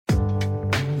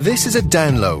This is a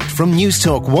download from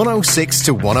Newstalk 106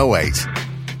 to 108.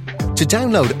 To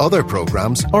download other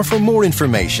programmes or for more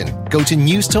information, go to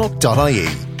newstalk.ie.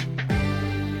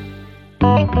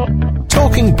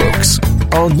 Talking Books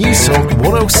on Newstalk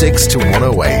 106 to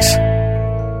 108.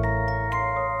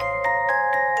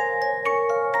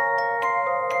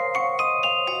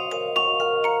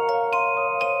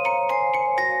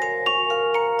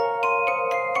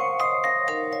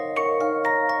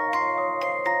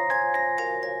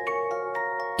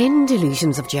 In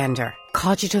Delusions of Gender,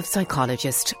 cognitive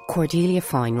psychologist Cordelia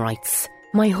Fine writes,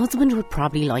 "My husband would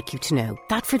probably like you to know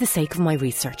that for the sake of my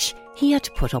research, he had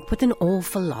to put up with an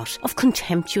awful lot of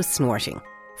contemptuous snorting.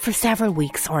 For several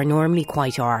weeks, our normally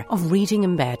quiet hour of reading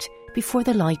in bed before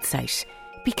the lights out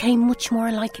became much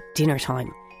more like dinner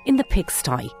time in the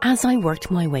pigsty as I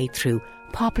worked my way through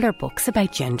popular books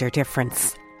about gender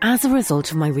difference. As a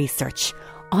result of my research,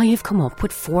 I have come up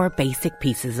with 4 basic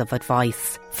pieces of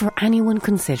advice for anyone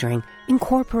considering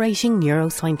incorporating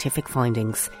neuroscientific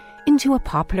findings into a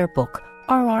popular book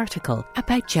or article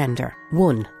about gender.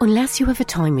 1. Unless you have a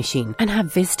time machine and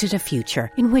have visited a future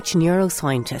in which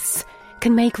neuroscientists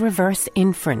can make reverse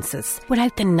inferences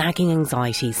without the nagging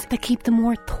anxieties that keep the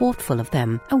more thoughtful of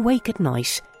them awake at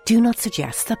night, do not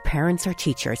suggest that parents or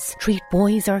teachers treat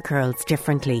boys or girls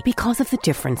differently because of the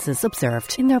differences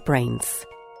observed in their brains.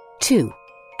 2.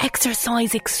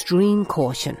 Exercise extreme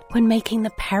caution when making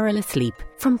the perilous leap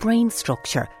from brain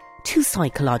structure to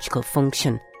psychological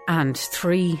function. And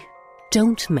 3.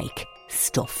 Don't make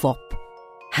stuff up."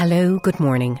 Hello, good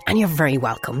morning, and you're very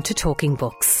welcome to Talking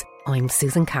Books. I'm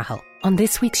Susan Cahill. On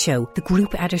this week's show, the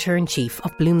Group Editor-in-Chief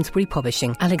of Bloomsbury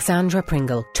Publishing, Alexandra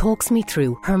Pringle, talks me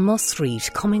through her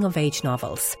must-read coming-of-age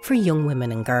novels for young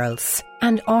women and girls.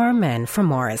 And are men from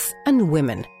Mars and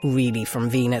women really from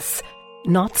Venus?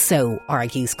 Not so,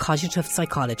 argues cognitive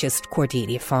psychologist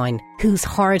Cordelia Fine, whose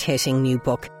hard-hitting new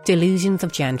book, Delusions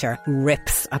of Gender,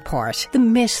 rips apart the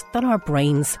myth that our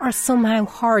brains are somehow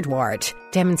hardwired,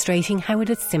 demonstrating how it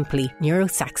is simply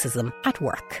neurosexism at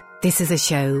work. This is a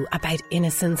show about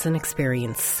innocence and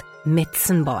experience, myths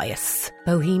and bias,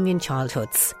 bohemian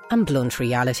childhoods and blunt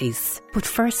realities. But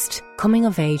first,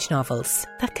 coming-of-age novels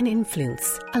that can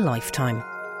influence a lifetime.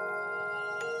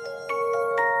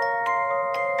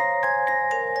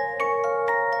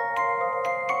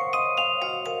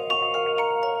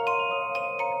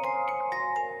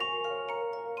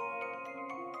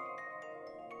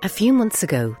 A few months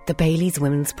ago, the Bailey's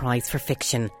Women's Prize for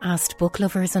Fiction asked book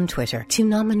lovers on Twitter to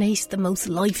nominate the most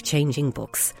life-changing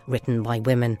books written by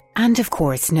women. And of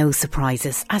course, no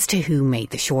surprises as to who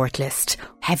made the shortlist.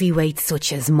 Heavyweights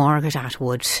such as Margaret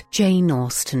Atwood, Jane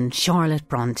Austen, Charlotte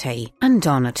Bronte and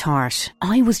Donna Tartt.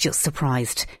 I was just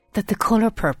surprised that The Colour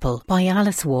Purple by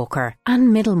Alice Walker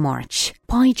and Middlemarch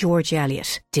by George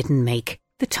Eliot didn't make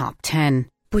the top 10.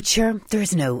 But sure,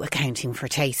 there's no accounting for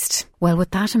taste. Well,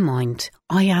 with that in mind,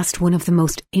 I asked one of the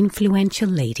most influential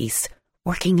ladies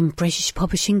working in British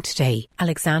publishing today,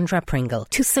 Alexandra Pringle,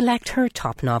 to select her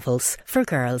top novels for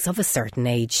girls of a certain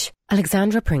age.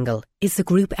 Alexandra Pringle is the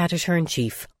Group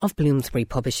Editor-in-Chief of Bloomsbury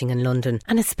Publishing in London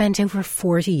and has spent over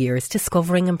 40 years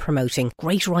discovering and promoting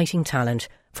great writing talent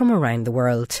from around the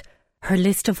world. Her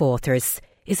list of authors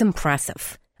is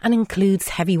impressive and includes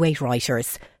heavyweight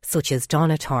writers such as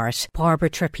Donna Tartt, Barbara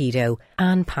Trapido,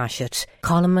 Anne Patchett,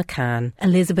 Colin McCann,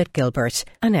 Elizabeth Gilbert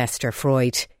and Esther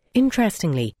Freud.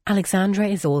 Interestingly, Alexandra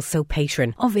is also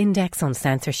patron of Index on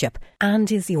Censorship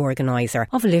and is the organiser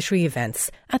of literary events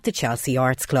at the Chelsea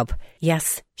Arts Club.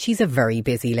 Yes, she's a very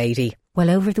busy lady. Well,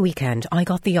 over the weekend, I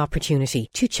got the opportunity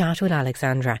to chat with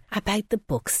Alexandra about the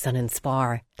books that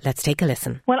inspire. Let's take a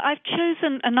listen. Well, I've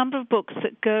chosen a number of books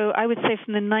that go, I would say,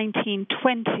 from the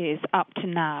 1920s up to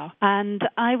now. And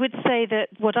I would say that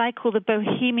what I call the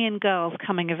Bohemian Girls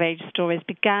coming-of-age stories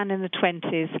began in the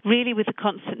 20s, really with The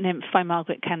Constant Nymph by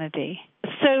Margaret Kennedy.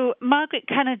 So Margaret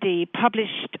Kennedy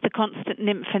published The Constant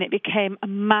Nymph and it became a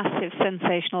massive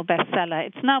sensational bestseller.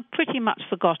 It's now pretty much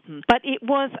forgotten. But it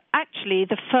was actually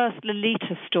the first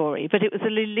Lolita story, but it was a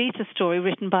Lolita story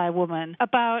written by a woman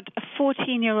about a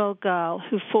 14-year-old girl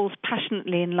who falls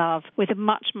passionately in love with a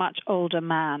much, much older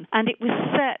man. And it was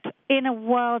set in a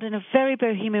world, in a very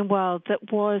bohemian world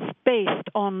that was based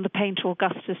on the painter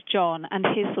Augustus John and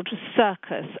his sort of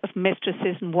circus of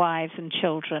mistresses and wives and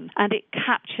children. And it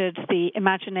captured the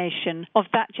imagination of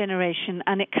that generation,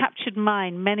 and it captured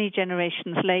mine many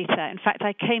generations later. In fact,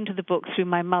 I came to the book through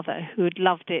my mother, who had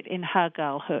loved it in her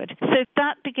girlhood. So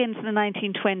that begins in the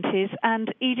 1920s,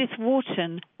 and Edith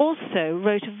Wharton also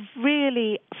wrote a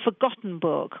really forgotten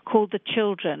book called The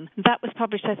Children. That was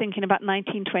published, I think, in about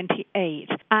 1928.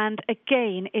 And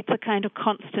again, it's a kind of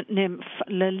constant nymph,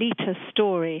 Lolita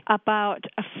story about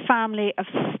a family of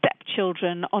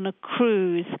stepchildren on a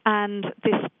cruise, and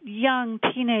this young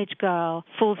teenage girl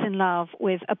falls in love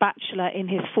with a bachelor in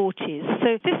his 40s.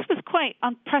 So this was quite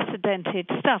unprecedented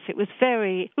stuff. It was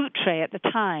very outre at the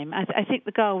time. I think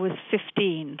the girl was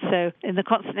 15. So in the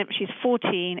constant nymph, she's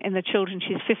 14. In the children,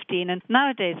 she's 15. And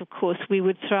nowadays, of course, we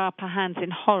would throw up our hands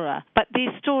in horror. But these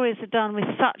stories are done with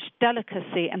such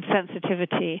delicacy and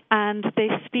sensitivity, and they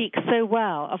speak so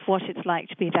well of what it's like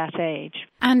to be that age.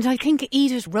 And I think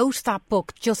Edith wrote that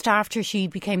book just after she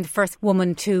became the first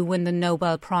woman to win the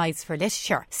Nobel Prize for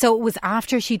Literature. So it was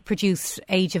after she'd produced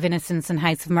Age of Innocence and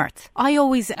House of Mirth. I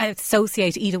always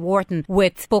associate Edith Wharton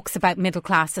with books about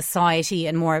middle-class society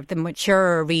and more of the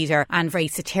mature reader and very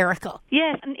satirical.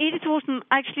 Yes, and Edith Wharton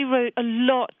actually wrote a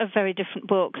lot of very different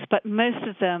books, but most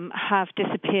of them have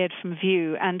disappeared from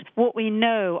view. And what we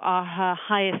know are her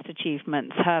highest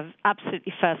achievements, her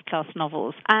absolutely first-class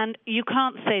novels. And you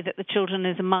can't say that The Children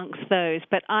is amongst those,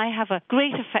 but I have a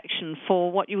great affection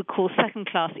for what you would call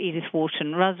second-class Edith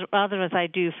Wharton, rather as I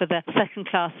do for the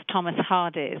second-class Thomas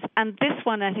Hardy's. And this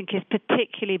one, I think, is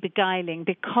particularly beguiling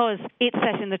because it's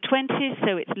set in the 20s,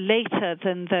 so it's later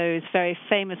than those very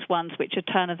famous ones which are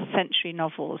turn-of-the-century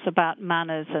novels about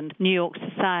manners and New York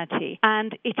society.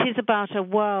 And it is about a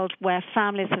world where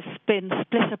families have been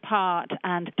split apart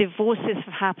and divorces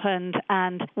have happened,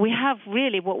 and we have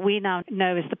really what we now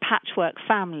know as the patchwork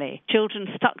family. Children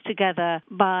stuck together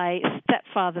by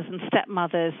stepfathers and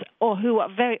stepmothers, or who are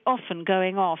very often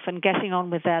going off and getting on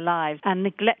with their lives and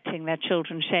neglecting their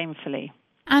children shamefully.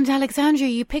 And Alexandra,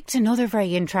 you picked another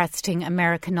very interesting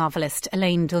American novelist,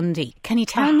 Elaine Dundee. Can you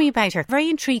tell me about her? Very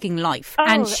intriguing life.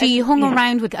 And she hung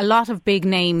around with a lot of big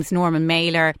names, Norman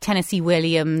Mailer, Tennessee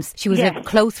Williams. She was a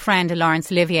close friend of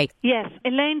Laurence Olivier. Yes,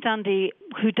 Elaine Dundee,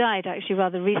 who died actually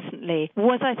rather recently,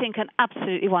 was, I think, an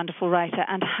absolutely wonderful writer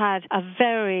and had a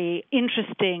very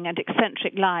interesting and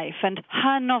eccentric life. And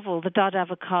her novel, The Dud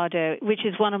Avocado, which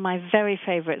is one of my very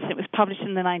favourites, it was published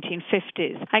in the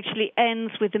 1950s, actually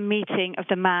ends with the meeting of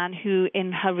the man who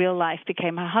in her real life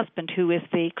became her husband, who is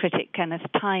the critic Kenneth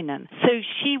Tynan. So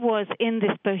she was in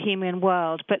this bohemian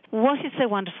world. But what is so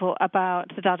wonderful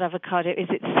about The Dud Avocado is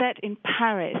it's set in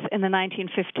Paris in the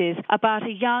 1950s about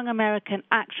a young American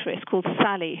actress called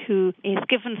Sally, who is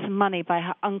given some money by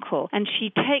her uncle, and she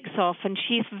takes off, and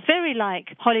she's very like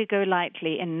Holly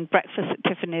Golightly in Breakfast at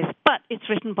Tiffany's, but it's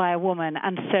written by a woman,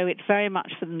 and so it's very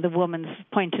much from the woman's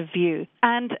point of view.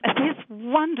 And this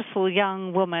wonderful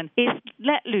young woman is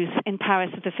let loose in Paris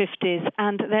of the 50s,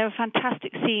 and there are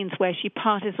fantastic scenes where she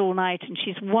parties all night and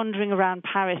she's wandering around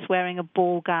Paris wearing a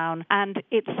ball gown, and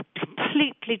it's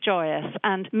completely joyous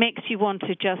and makes you want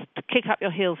to just kick up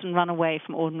your heels and run away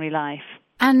from ordinary life.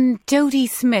 And Dodie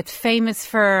Smith, famous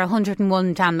for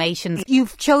 101 Dalmatians.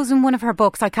 You've chosen one of her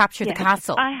books, I Capture the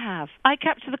Castle. I have. I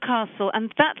Capture the Castle,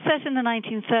 and that's set in the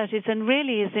 1930s and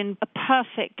really is in a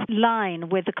perfect line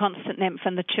with The Constant Nymph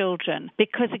and The Children,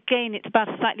 because again, it's about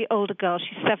a slightly older girl.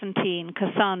 She's 17,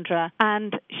 Cassandra,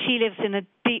 and she lives in a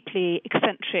deeply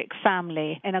eccentric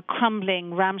family in a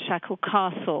crumbling, ramshackle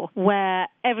castle where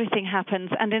everything happens.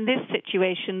 And in this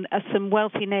situation, some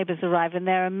wealthy neighbours arrive, and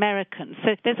they're Americans.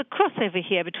 So there's a crossover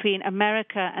here between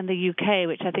America and the UK,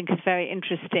 which I think is very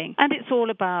interesting. And it's all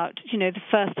about, the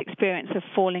first experience of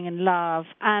falling in love.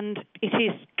 And it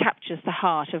captures the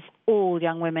heart of all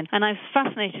young women. And I was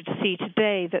fascinated to see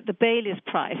today that the Bailey's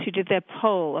Prize, who did their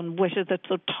poll on which are the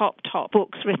top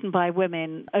books written by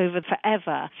women over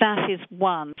forever, that is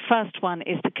one. First one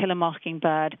is To Kill a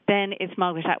Mockingbird. Then it's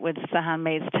Margaret Atwood's The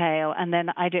Handmaid's Tale. And then,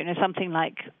 I don't know, something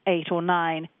like 8 or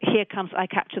 9. Here comes I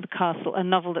Capture the Castle, a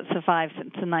novel that survives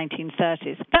since the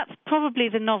 1930s. That's probably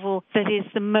the novel that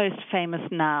is the most famous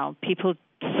now. People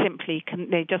simply,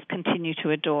 they just continue to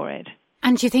adore it.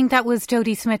 And do you think that was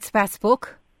Dodie Smith's best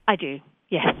book? I do,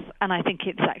 yes. And I think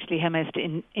it's actually her most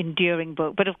enduring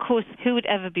book. But of course, who would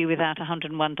ever be without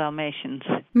 101 Dalmatians?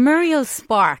 Muriel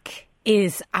Spark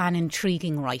is an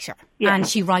intriguing writer. Yes. And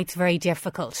she writes very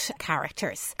difficult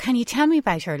characters. Can you tell me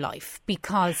about her life?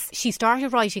 Because she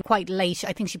started writing quite late.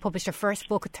 I think she published her first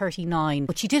book at 39.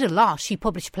 But she did a lot. She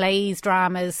published plays,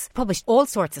 dramas, published all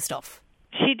sorts of stuff.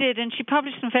 She did, and she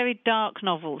published some very dark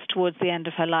novels towards the end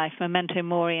of her life, Memento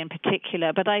Mori in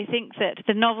particular. But I think that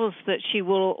the novels that she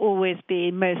will always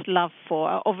be most loved for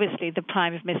are obviously The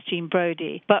Prime of Miss Jean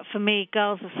Brodie. But for me,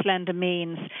 Girls of Slender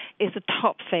Means is a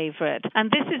top favourite.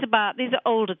 And these are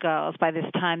older girls by this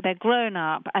time. They're grown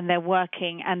up and they're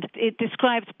working, and it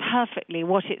describes perfectly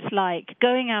what it's like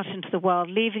going out into the world,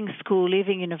 leaving school,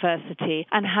 leaving university,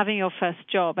 and having your first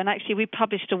job. And actually, we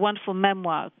published a wonderful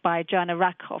memoir by Joanna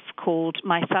Rakoff called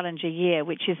My Salinger Year,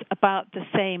 which is about the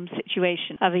same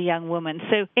situation of a young woman.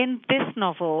 So in this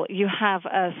novel, you have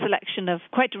a selection of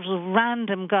quite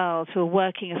random girls who are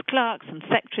working as clerks and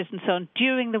secretaries and so on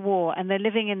during the war, and they're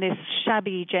living in this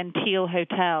shabby, genteel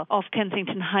hotel off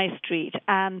Kensington High Street,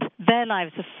 and their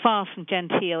lives are far from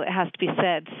genteel, it has to be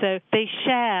said. So they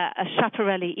share a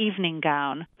Schiaparelli evening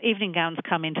gown. Evening gowns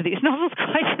come into these novels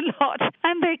quite a lot,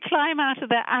 and they climb out of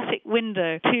their attic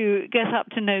window to get up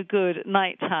to no good at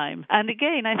night time. And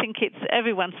again, I think it's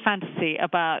everyone's fantasy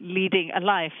about leading a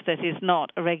life that is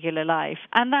not a regular life.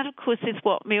 And that, of course, is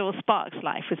what Muriel Spark's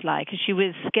life was like. She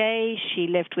was gay, she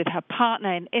lived with her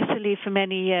partner in Italy for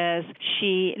many years,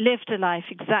 she lived a life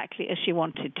exactly as she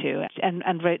wanted to,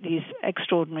 and wrote these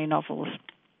extraordinary novels.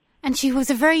 And she was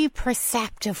a very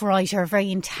perceptive writer, a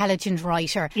very intelligent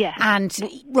writer, and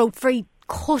wrote very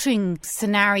cutting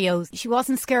scenarios. She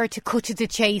wasn't scared to cut to the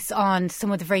chase on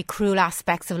some of the very cruel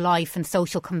aspects of life and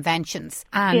social conventions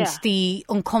and the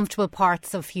uncomfortable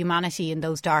parts of humanity in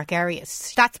those dark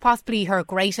areas. That's possibly her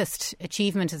greatest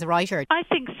achievement as a writer. I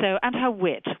think so, and her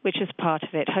wit, which is part of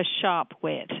it, her sharp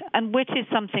wit. And wit is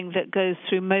something that goes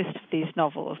through most of these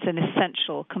novels, an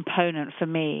essential component for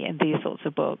me in these sorts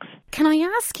of books. Can I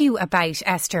ask you about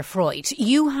Esther Freud?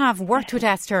 You have worked with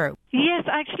Esther. Yes,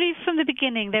 actually, from the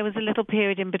beginning, there was a little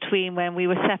period in between when we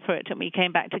were separate and we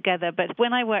came back together. But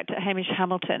when I worked at Hamish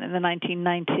Hamilton in the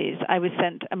 1990s, I was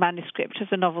sent a manuscript of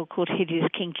a novel called Hideous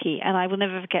Kinky, and I will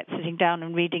never forget sitting down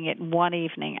and reading it in one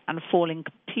evening and falling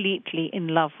completely in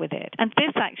love with it. And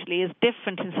this actually is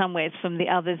different in some ways from the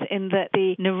others in that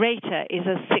the narrator is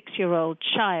a 6-year-old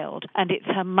child, and it's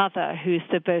her mother who's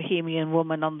the bohemian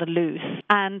woman on the loose.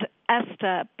 And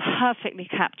Esther perfectly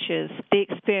captures the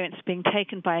experience of being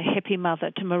taken by a hippie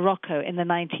mother to Morocco in the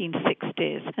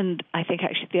 1960s, and I think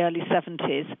actually the early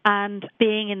 70s, and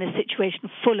being in a situation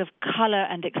full of colour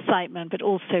and excitement, but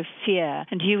also fear,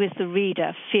 and you as the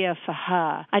reader fear for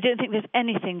her. I don't think there's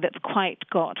anything that's quite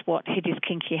got what Hideous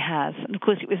Kinky has. And of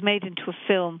course it was made into a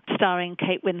film starring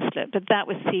Kate Winslet, but that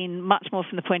was seen much more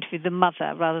from the point of view of the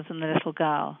mother rather than the little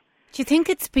girl. Do you think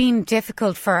it's been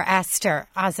difficult for Esther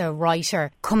as a writer,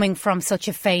 coming from such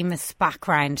a famous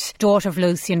background, daughter of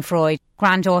Lucian Freud,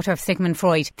 granddaughter of Sigmund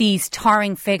Freud, these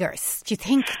towering figures? Do you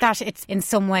think that it's in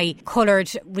some way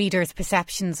coloured readers'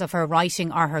 perceptions of her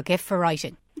writing or her gift for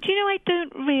writing? Do you know, I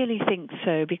don't really think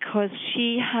so, because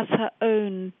she has her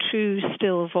own true,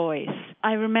 still voice.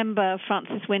 I remember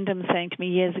Francis Wyndham saying to me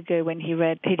years ago when he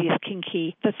read Hideous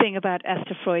Kinky, the thing about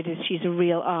Esther Freud is she's a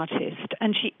real artist,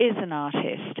 and she is an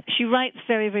artist. She writes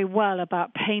very, very well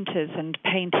about painters and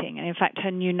painting, and in fact her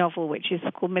new novel, which is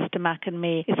called Mr. Mac and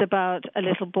Me, is about a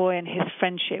little boy and his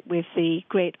friendship with the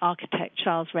great architect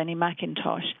Charles Rennie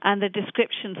Mackintosh. And the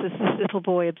descriptions as this little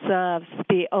boy observes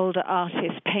the older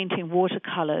artist painting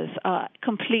watercolours are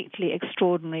completely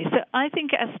extraordinary. So I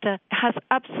think Esther has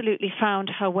absolutely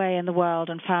found her way in the world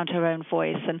and found her own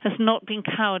voice and has not been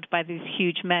cowed by these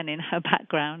huge men in her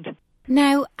background.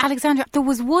 Now, Alexandra, there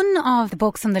was one of the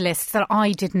books on the list that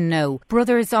I didn't know,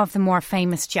 Brothers of the More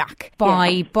Famous Jack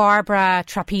by Barbara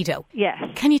Trapido. Yes.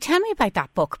 Can you tell me about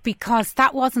that book? Because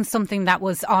that wasn't something that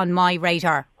was on my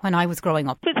radar when I was growing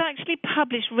up. It was actually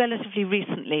published relatively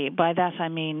recently. By that I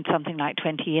mean something like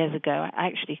 20 years ago. I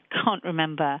actually can't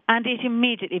remember. And it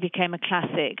immediately became a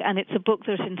classic. And it's a book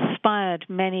that inspired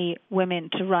many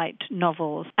women to write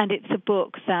novels. And it's a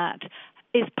book that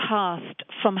is passed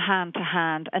from hand to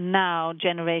hand and now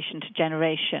generation to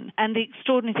generation. And the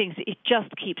extraordinary thing is it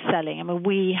just keeps selling. I mean,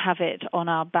 we have it on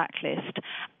our backlist,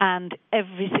 and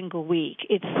every single week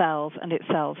it sells and it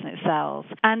sells and it sells.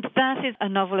 And that is a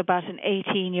novel about an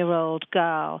 18-year-old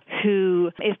girl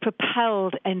who is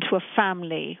propelled into a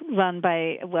family run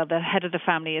by, well, the head of the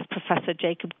family is Professor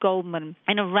Jacob Goldman,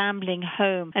 in a rambling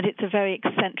home. And it's a very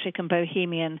eccentric and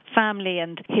bohemian family,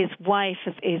 and his wife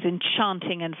is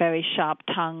enchanting and very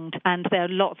sharp-tongued, and there are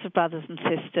lots of brothers and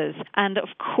sisters. And of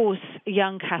course,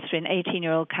 young Catherine,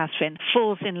 18-year-old Catherine,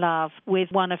 falls in love with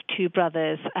one of two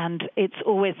brothers, and it's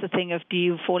always the thing of, do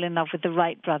you fall in love with the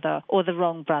right brother or the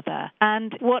wrong brother?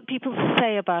 And what people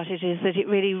say about it is that it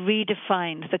really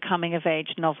redefined the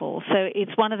coming-of-age novel. So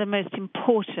it's one of the most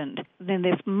important in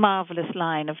this marvellous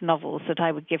line of novels that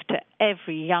I would give to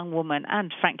every young woman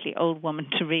and, frankly, old woman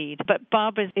to read. But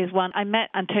Barbara is one. I met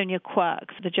Antonia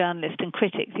Quirks, the journalist and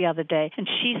critic, the other day, and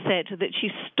she said that she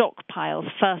stockpiles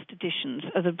first editions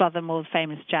of the Brother More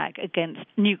Famous Jack against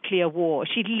nuclear war.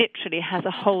 She literally has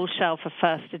a whole shelf of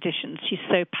first editions. She's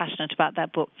so passionate about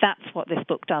that book. That's what this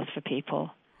book does for people.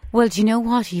 Well, do you know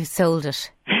what? You sold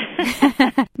it.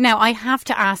 Now, I have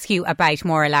to ask you about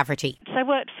Maura Laverty. I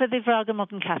worked for the Virago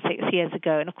Modern Classics years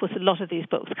ago, and of course a lot of these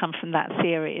books come from that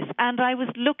series. And I was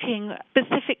looking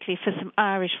specifically for some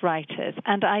Irish writers,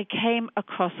 and I came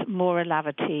across Maura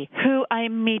Laverty, who I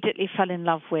immediately fell in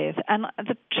love with. And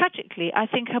tragically, I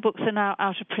think her books are now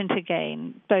out of print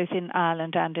again, both in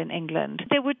Ireland and in England.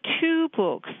 There were two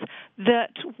books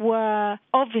that were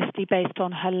obviously based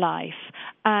on her life,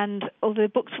 and although the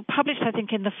books were published, I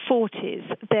think, in the 40s,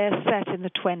 they're set in the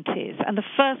 20s. And the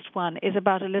first one is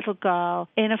about a little girl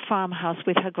in a farmhouse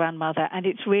with her grandmother, and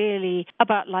it's really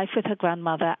about life with her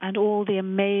grandmother and all the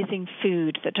amazing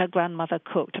food that her grandmother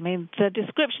cooked. I mean, the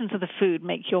descriptions of the food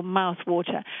make your mouth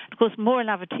water. Of course, Maura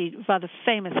Laverty rather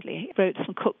famously wrote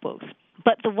some cookbooks.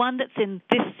 But the one that's in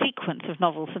this sequence of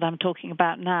novels that I'm talking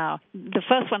about now, the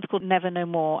first one's called Never No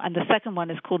More, and the second one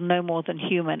is called No More Than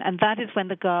Human. And that is when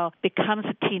the girl becomes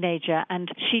a teenager, and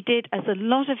she did, as a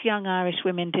lot of young Irish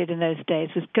women did in those days,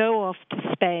 was go off to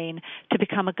Spain to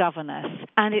become a governess.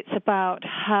 And it's about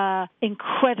her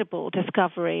incredible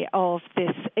discovery of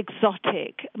this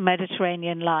exotic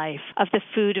Mediterranean life, of the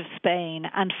food of Spain,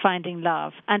 and finding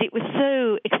love. And it was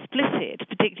so explicit,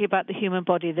 particularly about the human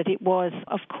body, that it was,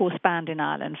 of course, banned in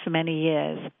Ireland for many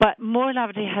years. But Maura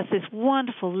Laverty has this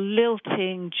wonderful,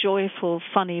 lilting, joyful,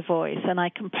 funny voice, and I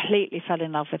completely fell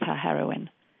in love with her heroine.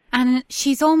 And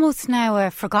she's almost now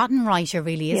a forgotten writer,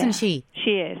 really, isn't she?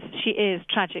 She is. She is,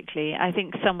 tragically. I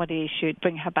think somebody should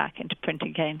bring her back into print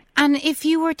again. And if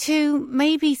you were to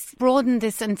maybe broaden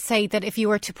this and say that if you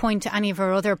were to point to any of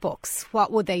her other books,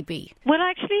 what would they be? Well,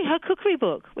 actually, her cookery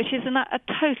book, which is a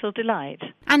total delight.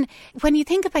 And when you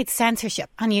think about censorship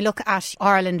and you look at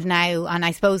Ireland now, and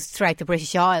I suppose throughout the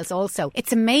British Isles also,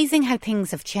 it's amazing how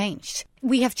things have changed.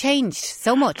 We have changed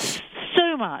so much.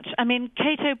 So much. I mean,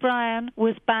 Kate O'Brien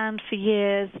was banned for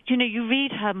years. You know, you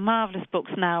read her marvellous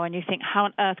books now and you think, how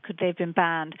on earth could they have been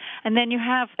banned? And then you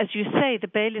have, as you say, the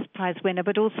Baylis Prize winner,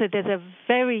 but also there's a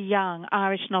very young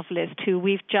Irish novelist who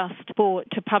we've just bought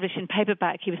to publish in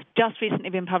paperback. He was just recently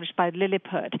been published by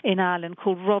Lilliput in Ireland,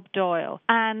 called Rob Doyle.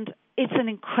 And it's an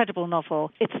incredible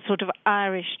novel. It's a sort of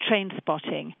Irish train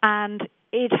spotting. And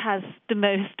it has the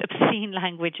most obscene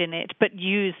language in it, but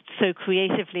used so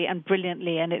creatively and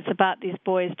brilliantly. And it's about these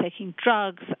boys taking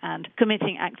drugs and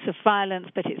committing acts of violence,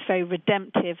 but it's very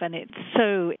redemptive and it's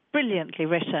so brilliantly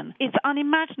written. It's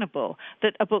unimaginable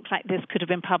that a book like this could have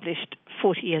been published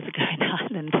 40 years ago in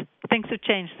Ireland. Things have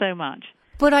changed so much.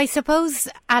 But I suppose,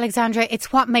 Alexandra,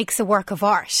 it's what makes a work of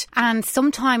art. And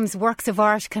sometimes works of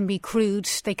art can be crude,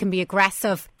 they can be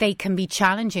aggressive, they can be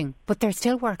challenging, but they're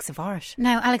still works of art.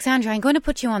 Now, Alexandra, I'm going to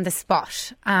put you on the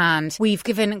spot, and we've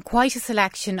given quite a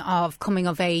selection of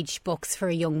coming-of-age books for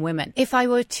young women. If I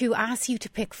were to ask you to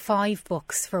pick 5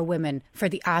 books for women, for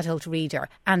the adult reader,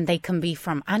 and they can be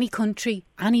from any country,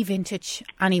 any vintage,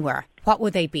 anywhere, what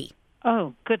would they be?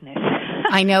 Oh, goodness.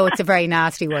 I know it's a very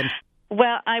nasty one.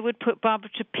 Well, I would put Barbara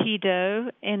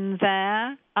Trapido in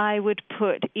there. I would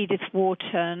put Edith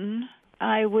Wharton.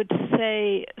 I would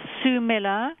say Sue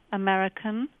Miller,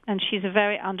 American, and she's a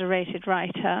very underrated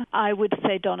writer. I would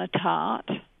say Donna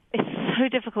Tartt. It's so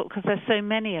difficult because there's so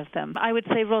many of them. I would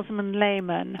say Rosamund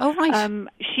Lehman. Oh, right.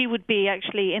 She would be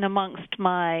actually in amongst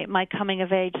my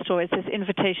coming-of-age stories. This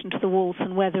Invitation to the Waltz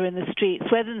and Weather in the Streets.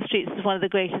 Weather in the Streets is one of the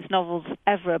greatest novels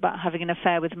ever about having an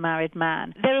affair with a married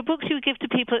man. There are books you give to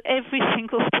people at every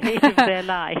single stage of their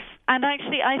life. And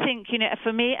actually, I think,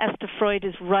 for me, Esther Freud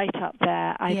is right up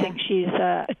there. I think she's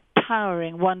a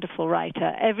towering, wonderful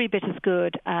writer, every bit as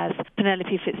good as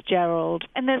Penelope Fitzgerald.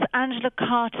 And there's Angela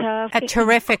Carter. A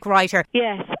terrific writer.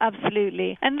 Yes,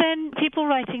 absolutely. And then people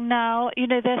writing now,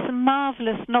 there's some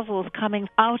marvellous novels coming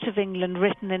out of England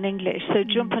written in English. So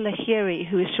Jhumpa Lahiri,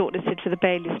 who is shortlisted for the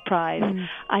Baylis Prize,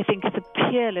 I think is a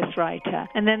peerless writer.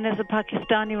 And then there's a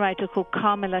Pakistani writer called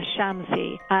Kamila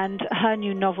Shamsi, and her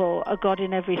new novel, A God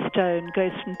in Every Stone,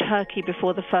 goes from Turkey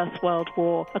before the First World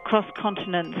War across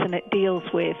continents, and it deals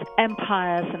with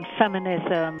empires and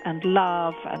feminism and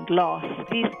love and loss.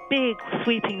 These big,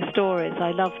 sweeping stories,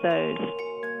 I love those.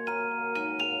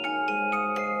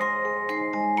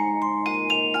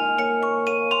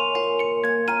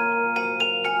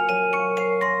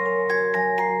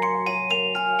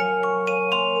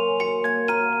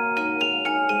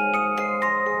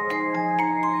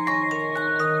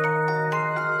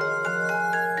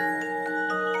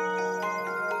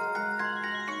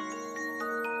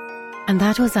 And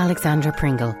that was Alexandra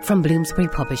Pringle from Bloomsbury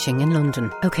Publishing in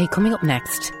London. OK, coming up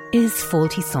next is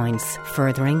Faulty Science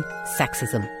Furthering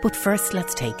Sexism. But first,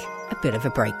 let's take a bit of a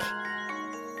break.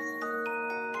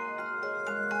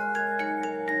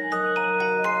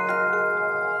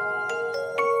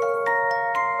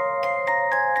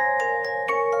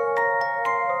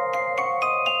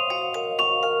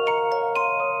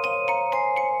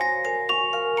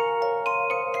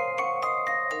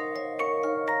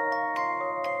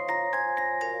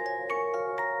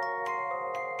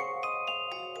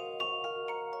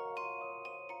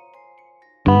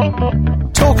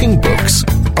 Talking Books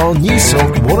on News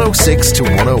Talk 106 to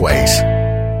 108.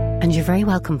 And you're very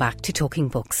welcome back to Talking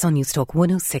Books on News Talk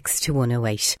 106 to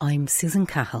 108. I'm Susan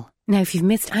Cahill. Now, if you've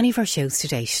missed any of our shows to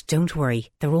date, don't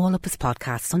worry. They're all up as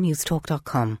podcasts on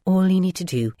newstalk.com. All you need to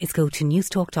do is go to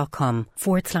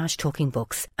newstalk.com/talking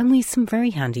books, and we've some very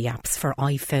handy apps for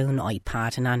iPhone,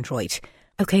 iPad and Android.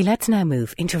 OK, let's now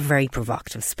move into a very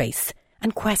provocative space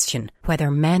and question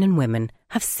whether men and women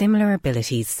have similar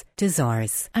abilities,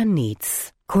 desires and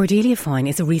needs. Cordelia Fine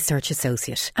is a research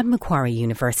associate at Macquarie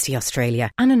University,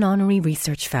 Australia, and an honorary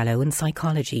research fellow in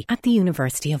psychology at the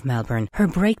University of Melbourne. Her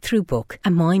breakthrough book, A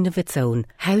Mind of Its Own,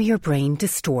 How Your Brain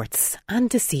Distorts and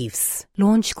Deceives,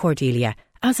 launched Cordelia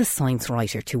as a science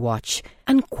writer to watch,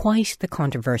 and quite the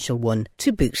controversial one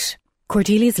to boot.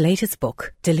 Cordelia's latest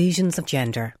book, Delusions of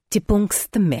Gender, debunks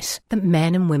the myth that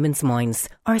men and women's minds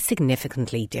are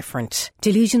significantly different.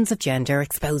 Delusions of Gender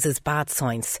exposes bad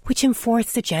science which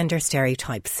enforce the gender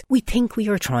stereotypes we think we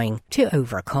are trying to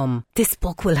overcome. This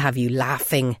book will have you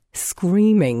laughing,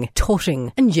 screaming,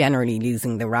 tutting and generally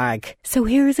losing the rag. So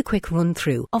here is a quick run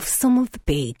through of some of the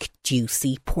big,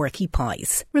 juicy, porky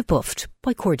pies rebuffed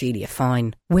by Cordelia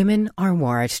Fine. Women are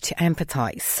wired to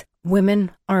empathise. Women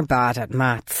are bad at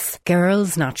maths.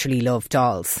 Girls naturally love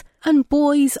dolls. And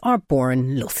boys are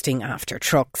born lusting after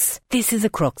trucks. This is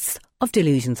a crux of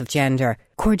Delusions of Gender.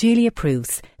 Cordelia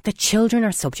proves that children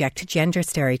are subject to gender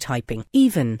stereotyping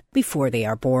even before they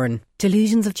are born.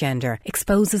 Delusions of Gender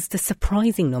exposes the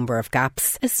surprising number of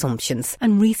gaps, assumptions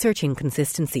and research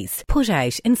inconsistencies put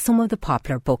out in some of the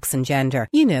popular books on gender.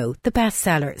 You know, the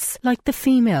bestsellers like The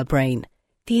Female Brain,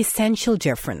 The Essential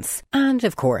Difference, and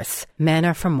of course, Men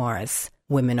Are From Mars,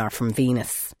 Women Are From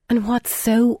Venus. And what's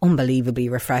so unbelievably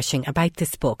refreshing about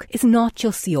this book is not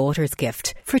just the author's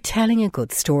gift for telling a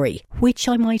good story, which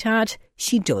I might add,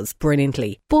 she does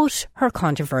brilliantly, but her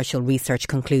controversial research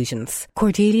conclusions.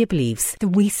 Cordelia believes the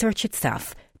research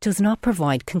itself does not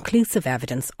provide conclusive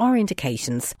evidence or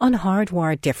indications on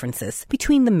hardwired differences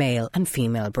between the male and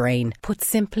female brain. Put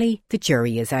simply, the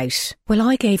jury is out. Well,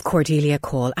 I gave Cordelia a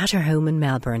call at her home in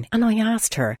Melbourne and I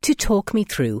asked her to talk me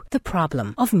through the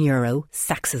problem of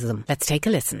neurosexism. Let's take a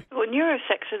listen. Well,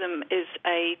 neurosexism is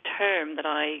a term that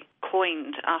I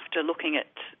coined after looking at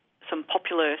some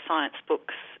popular science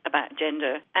books about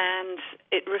gender, and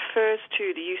it refers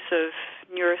to the use of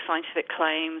neuroscientific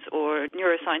claims or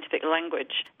neuroscientific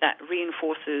language that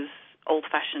reinforces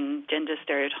old-fashioned gender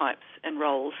stereotypes and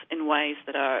roles in ways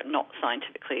that are not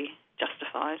scientifically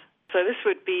justified. So this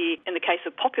would be, in the case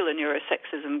of popular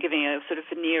neurosexism, giving a sort of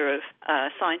veneer of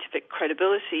scientific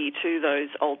credibility to those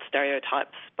old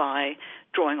stereotypes by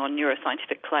drawing on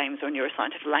neuroscientific claims or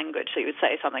neuroscientific language. So you would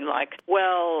say something like,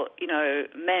 well, you know,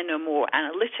 men are more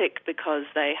analytic because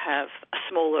they have a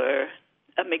smaller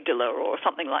amygdala or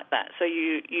something like that. So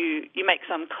you make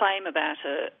some claim about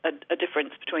a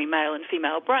difference between male and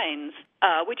female brains,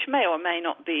 which may or may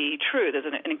not be true. There's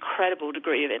an incredible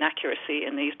degree of inaccuracy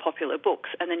in these popular books,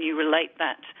 and then you relate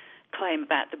that claim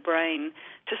about the brain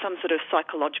to some sort of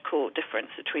psychological difference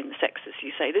between the sexes.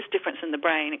 You say this difference in the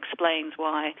brain explains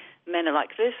why men are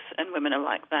like this and women are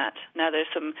like that. Now there's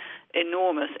some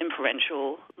enormous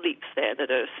inferential leaps there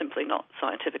that are simply not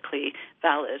scientifically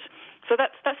valid. So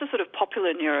that's a sort of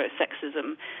popular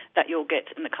neurosexism that you'll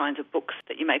get in the kinds of books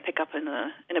that you may pick up in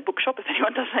a bookshop, if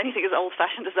anyone does anything as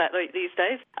old-fashioned as that these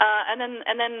days. And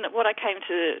then what I came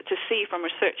to see from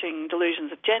researching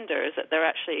Delusions of Gender is that there are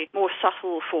actually more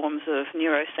subtle forms of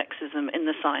neurosexism in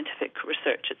the scientific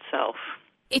research itself.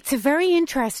 It's a very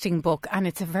interesting book and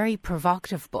it's a very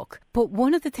provocative book. But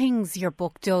one of the things your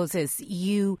book does is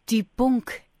you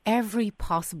debunk every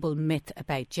possible myth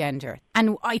about gender.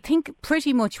 And I think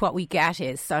pretty much what we get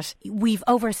is that we've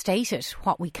overstated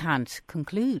what we can't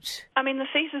conclude. I mean, the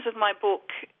thesis of my book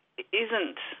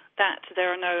isn't that there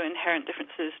are no inherent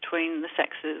differences between the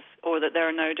sexes or that there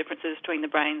are no differences between the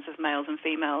brains of males and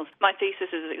females. My thesis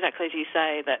is exactly as you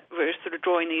say, that we're sort of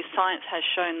drawing these, science has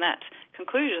shown that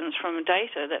conclusions from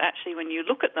data that actually when you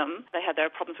look at them, there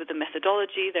are problems with the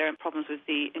methodology, there are problems with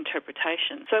the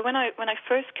interpretation. So when I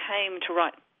first came to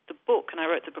write the book and I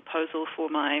wrote the proposal for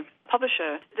my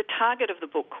publisher, the target of the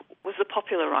book was the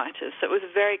popular writers. So it was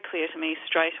very clear to me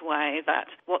straight away that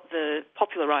what the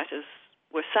popular writers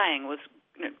were saying was,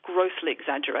 grossly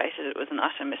exaggerated. It was an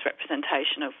utter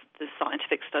misrepresentation of the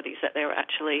scientific studies that they were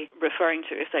actually referring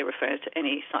to, if they referred to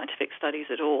any scientific studies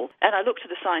at all. And I looked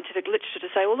at the scientific literature to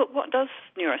say, well, look, what does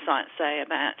neuroscience say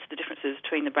about the differences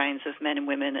between the brains of men and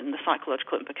women and the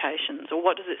psychological implications? Or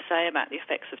what does it say about the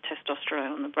effects of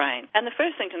testosterone on the brain? And the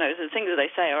first thing to note is the things that they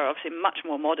say are obviously much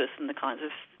more modest than the kinds of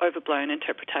overblown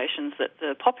interpretations that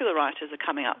the popular writers are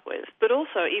coming up with. But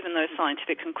also, even those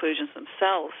scientific conclusions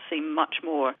themselves seem much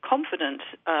more confident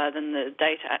than the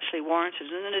data actually warranted.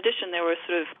 And in addition, there were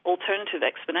sort of alternative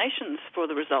explanations for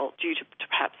the result due to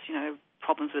perhaps,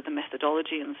 problems with the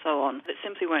methodology and so on that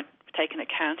simply weren't taken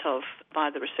account of by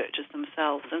the researchers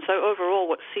themselves. And so overall,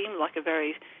 what seemed like a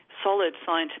very solid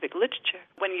scientific literature,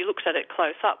 when you looked at it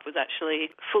close up, was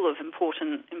actually full of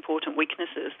important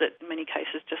weaknesses that in many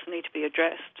cases just need to be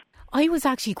addressed. I was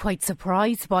actually quite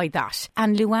surprised by that.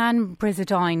 And Louann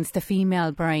Brizardine's The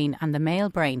Female Brain and the Male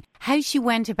Brain, how she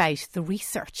went about the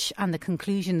research and the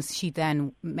conclusions she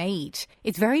then made,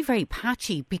 it's very, very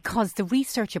patchy because the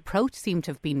research approach seemed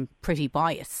to have been pretty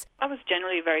biased. I was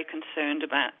generally very concerned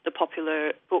about the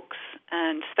popular books,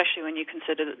 and especially when you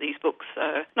consider that these books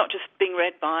are not just being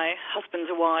read by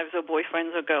husbands or wives or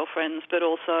boyfriends or girlfriends, but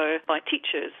also by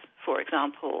teachers, for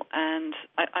example. And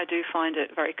I do find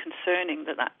it very concerning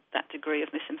that degree of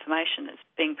misinformation is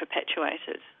being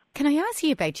perpetuated. Can I ask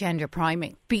you about gender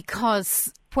priming?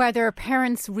 Because whether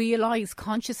parents realise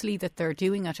consciously that they're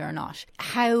doing it or not,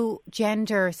 how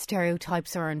gender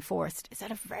stereotypes are enforced is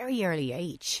at a very early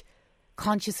age,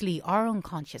 consciously or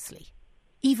unconsciously.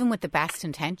 Even with the best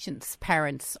intentions,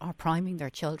 parents are priming their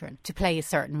children to play a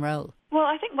certain role. Well,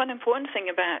 I think one important thing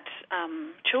about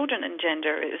children and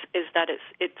gender is that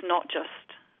it's not just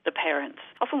the parents.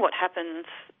 Often what happens,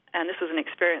 and this was an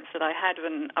experience that I had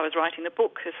when I was writing the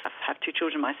book, because I have two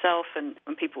children myself, and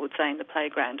when people would say in the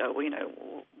playground,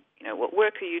 what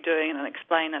work are you doing? And I'd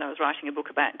explain that I was writing a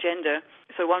book about gender.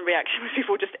 So one reaction was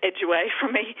people would just edge away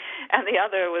from me, and the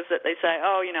other was that they say,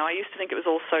 I used to think it was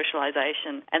all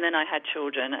socialization, and then I had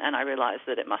children and I realized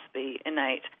that it must be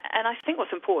innate. And I think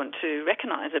what's important to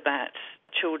recognize about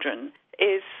children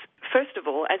is, first of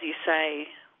all, as you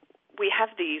say, we have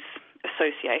these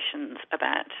associations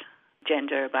about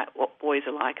gender, about what boys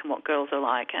are like and what girls are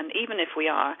like, and even if we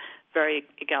are very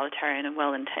egalitarian and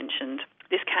well-intentioned,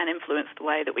 this can influence the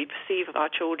way that we perceive of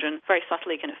our children, very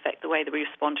subtly can affect the way that we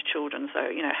respond to children. So,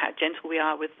 how gentle we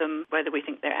are with them, whether we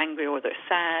think they're angry or they're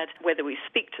sad, whether we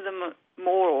speak to them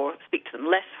more or speak to them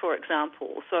less, for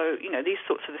example. So, these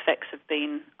sorts of effects have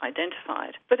been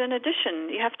identified. But in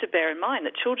addition, you have to bear in mind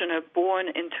that children are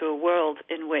born into a world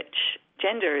in which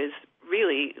gender is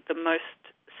really the most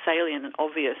salient and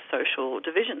obvious social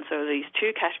division. So these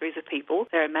two categories of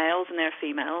people, there are males and there are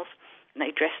females, and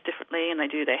they dress differently, and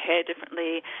they do their hair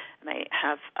differently, and they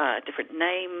have different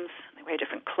names, and they wear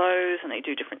different clothes, and they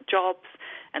do different jobs,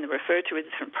 and they're referred to with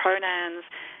different pronouns.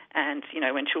 And,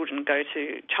 when children go to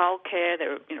childcare,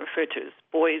 they're referred to as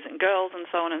boys and girls and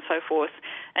so on and so forth.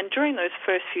 And during those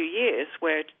first few years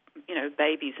where,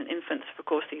 babies and infants, of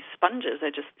course, these sponges,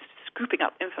 they're just scooping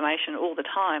up information all the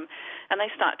time, and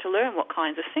they start to learn what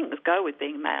kinds of things go with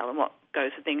being male and what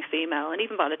goes with being female. And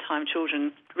even by the time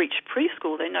children reach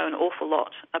preschool, they know an awful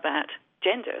lot about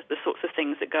gender, the sorts of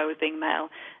things that go with being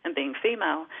male and being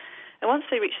female. And once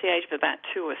they reach the age of about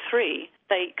 2 or 3,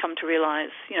 they come to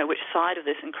realize, which side of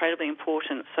this incredibly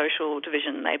important social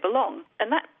division they belong.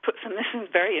 And that puts them in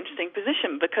this very interesting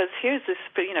position, because here's this,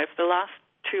 for the last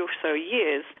 2 or so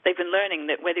years, they've been learning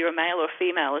that whether you're a male or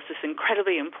female is this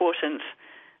incredibly important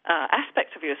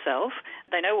aspect of yourself.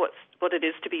 They know what it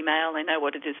is to be male, they know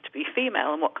what it is to be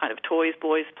female, and what kind of toys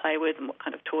boys play with and what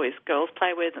kind of toys girls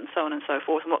play with, and so on and so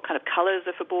forth, and what kind of colours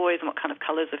are for boys and what kind of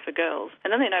colours are for girls. And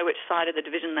then they know which side of the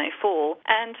division they fall,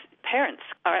 and parents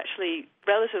are actually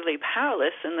relatively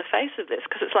powerless in the face of this,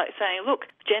 because it's like saying, look,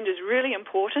 gender is really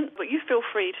important, but you feel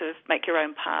free to make your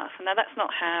own path. And now that's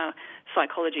not how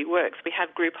psychology works. We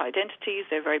have group identities,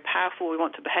 they're very powerful, we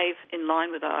want to behave in line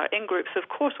with our in-groups.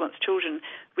 Of course, once children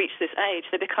reach this age,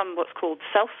 they become what's called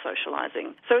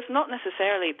self-socializing. So it's not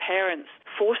necessarily parents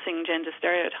forcing gender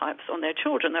stereotypes on their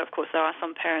children, though of course there are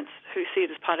some parents who see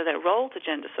it as part of their role to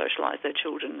gender socialize their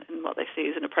children in what they see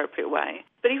as an appropriate way.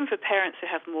 But even for parents who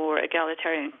have more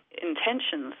egalitarian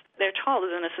intentions, their child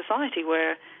is in a society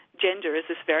where gender is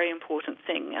this very important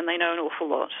thing, and they know an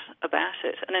awful lot about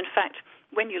it. And in fact,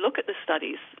 when you look at the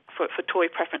studies for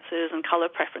toy preferences and colour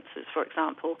preferences, for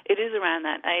example, it is around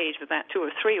that age of about 2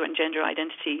 or 3 when gender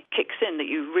identity kicks in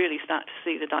that you really start to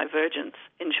see the divergence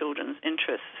in children's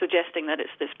interests, suggesting that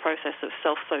it's this process of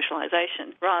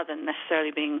self-socialization rather than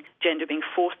necessarily gender being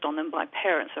forced on them by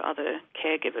parents or other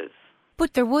caregivers.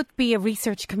 But there would be a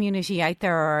research community out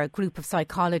there, or a group of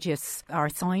psychologists or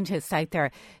scientists out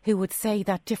there who would say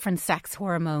that different sex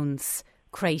hormones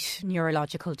create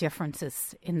neurological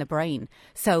differences in the brain.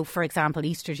 So, for example,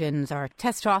 estrogens or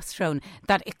testosterone,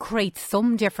 that it creates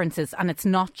some differences, and it's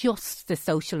not just the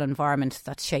social environment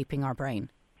that's shaping our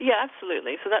brain. Yeah,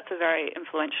 absolutely. So that's a very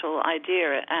influential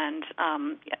idea. And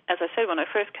as I said, when I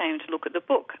first came to look at the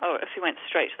book, I actually went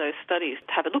straight to those studies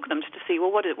to have a look at them, just to see,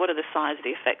 well, what are the size of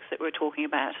the effects that we're talking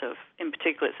about? In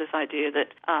particular, it's this idea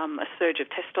that a surge of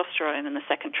testosterone in the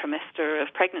second trimester of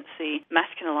pregnancy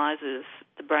masculinizes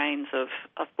the brains of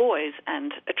boys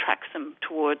and attracts them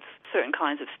towards certain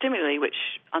kinds of stimuli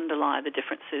which underlie the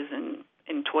differences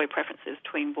in toy preferences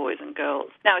between boys and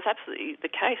girls. Now, it's absolutely the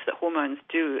case that hormones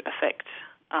do affect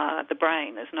the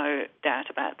brain. There's no doubt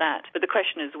about that. But the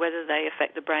question is whether they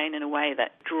affect the brain in a way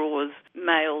that draws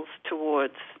males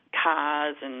towards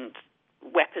cars and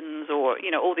weapons, or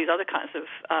all these other kinds of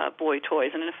boy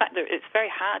toys. And in fact, it's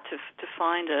very hard to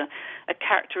find a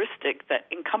characteristic that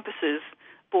encompasses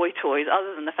boy toys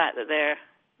other than the fact that they're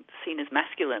seen as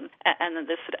masculine, and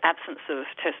that this sort of absence of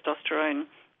testosterone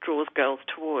draws girls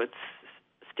towards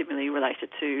stimuli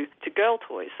related to girl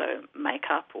toys, so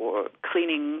makeup or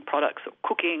cleaning products or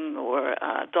cooking or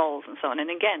dolls and so on.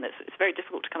 And again, it's very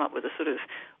difficult to come up with a sort of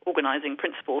organising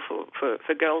principle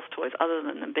for girls' toys other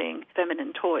than them being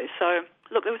feminine toys. So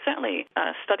look, there were certainly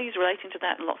studies relating to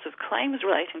that and lots of claims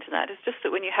relating to that. It's just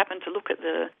that when you happen to look at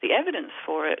the evidence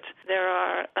for it, there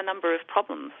are a number of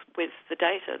problems with the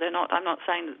data. I'm not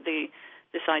saying that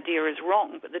this idea is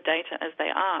wrong, but the data as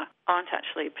they aren't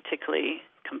actually particularly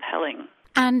compelling.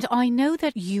 And I know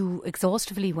that you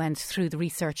exhaustively went through the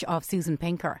research of Susan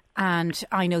Pinker, and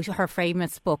I know her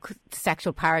famous book,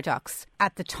 Sexual Paradox,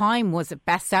 at the time was a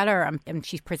bestseller, and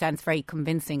she presents very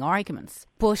convincing arguments.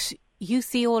 But you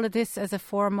see all of this as a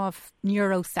form of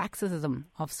neurosexism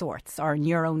of sorts, or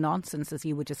neuro-nonsense, as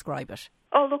you would describe it.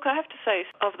 Oh, look, I have to say,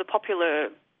 of the popular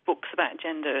books about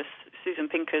gender, Susan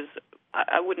Pinker's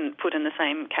I wouldn't put in the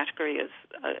same category as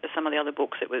some of the other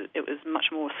books. It was much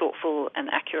more thoughtful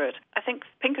and accurate. I think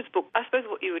Pinker's book, I suppose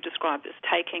what you would describe as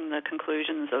taking the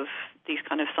conclusions of these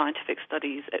kind of scientific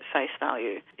studies at face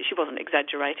value. She wasn't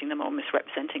exaggerating them or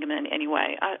misrepresenting them in any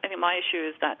way. I think my issue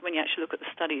is that when you actually look at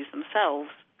the studies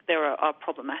themselves, there are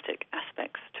problematic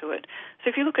aspects to it.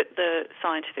 So if you look at the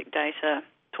scientific data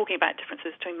talking about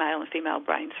differences between male and female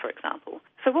brains, for example.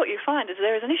 So what you find is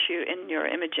there is an issue in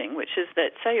neuroimaging, which is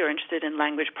that, say you're interested in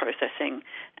language processing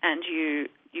and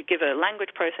you give a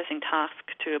language processing task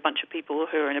to a bunch of people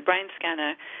who are in a brain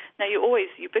scanner. Now, you always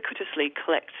ubiquitously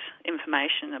collect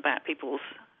information about people's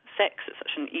sex. It's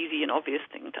such an easy and obvious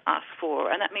thing to ask for,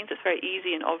 and that means it's very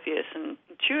easy and obvious and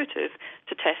intuitive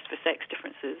to test for sex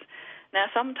differences.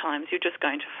 Now, sometimes you're just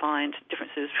going to find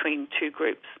differences between two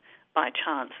groups by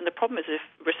chance. And the problem is if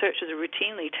researchers are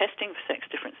routinely testing for sex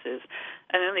differences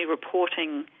and only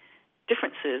reporting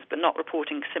differences but not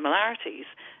reporting similarities,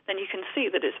 then you can see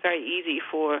that it's very easy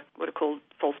for what are called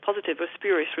false positive or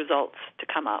spurious results to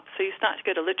come up. So you start to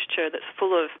get a literature that's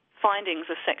full of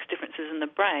findings of sex differences in the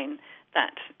brain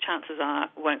that chances are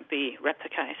won't be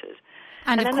replicated.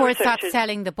 And of course that's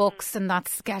selling the books, and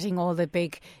that's getting all the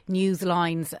big news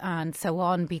lines and so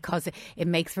on, because it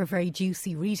makes for very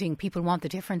juicy reading. People want the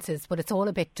differences, but it's all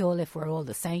a bit dull if we're all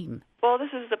the same. Well,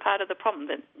 this is the part of the problem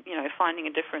that, finding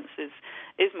a difference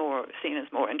is more seen as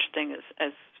more interesting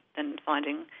as than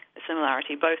finding a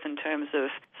similarity, both in terms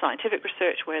of scientific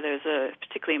research, where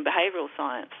particularly in behavioural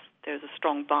science, there's a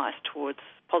strong bias towards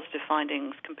positive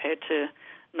findings compared to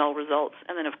null results,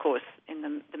 and then, of course, in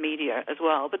the media as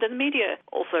well. But then the media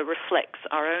also reflects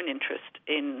our own interest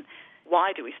in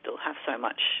why do we still have so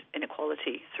much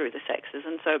inequality through the sexes,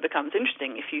 and so it becomes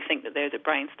interesting if you think that there's a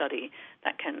brain study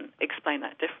that can explain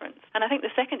that difference. And I think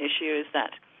the second issue is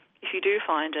that if you do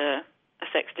find a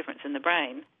sex difference in the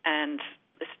brain, and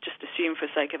let's just assume for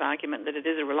sake of argument that it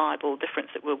is a reliable difference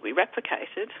that will be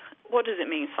replicated, what does it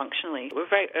mean functionally? We're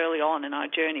very early on in our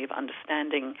journey of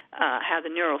understanding how the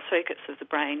neural circuits of the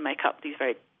brain make up these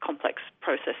very complex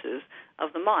processes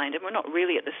of the mind, and we're not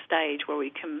really at the stage where we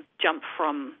can jump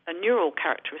from a neural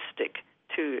characteristic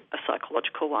to a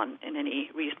psychological one in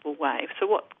any reasonable way. So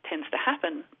what tends to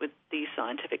happen with these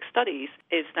scientific studies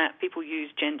is that people use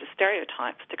gender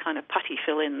stereotypes to kind of putty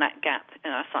fill in that gap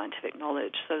in our scientific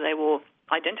knowledge. So they will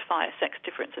identify a sex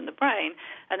difference in the brain,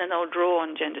 and then they'll draw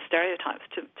on gender stereotypes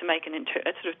to make a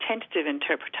sort of tentative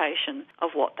interpretation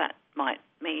of what that might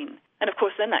mean. And of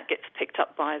course, then that gets picked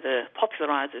up by the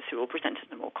popularisers who will present it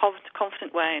in a more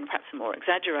confident way and perhaps a more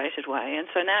exaggerated way. And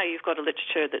so now you've got a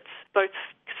literature that's both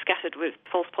scattered with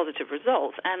false positive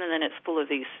results and then it's full of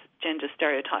these gender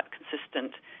stereotype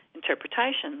consistent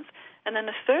interpretations. And then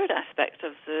the third aspect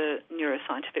of the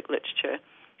neuroscientific literature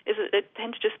is that it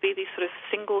tends to just be these sort of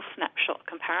single snapshot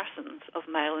comparisons of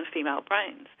male and female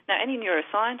brains. Now, any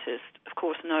neuroscientist, of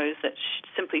course, knows that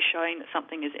simply showing that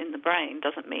something is in the brain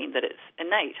doesn't mean that it's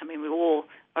innate. I mean, we all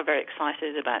are very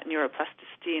excited about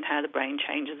neuroplasticity and how the brain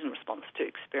changes in response to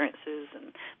experiences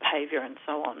and behaviour and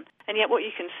so on. And yet what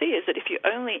you can see is that if you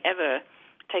only ever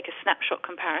take a snapshot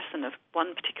comparison of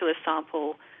one particular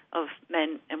sample of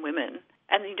men and women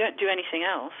and you don't do anything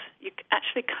else, you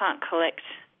actually can't collect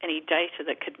any data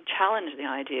that could challenge the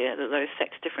idea that those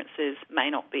sex differences may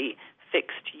not be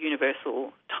fixed, universal,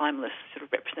 timeless sort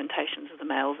of representations of the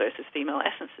male versus female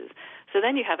essences. So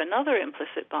then you have another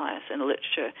implicit bias in the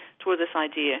literature toward this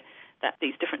idea that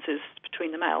these differences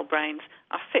between the male brains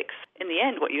are fixed. In the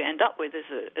end, what you end up with is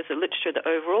a literature that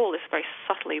overall is very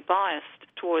subtly biased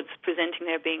towards presenting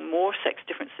there being more sex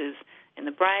differences in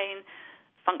the brain,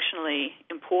 functionally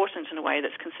important in a way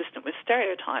that's consistent with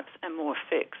stereotypes and more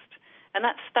fixed. And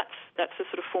that's a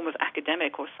sort of form of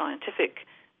academic or scientific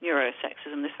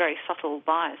neurosexism, this very subtle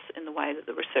bias in the way that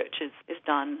the research is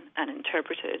done and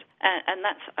interpreted. And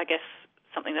that's, I guess,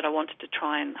 something that I wanted to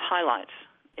try and highlight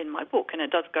in my book. And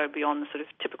it does go beyond the sort of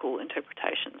typical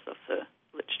interpretations of the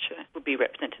literature would be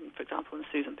represented, for example, in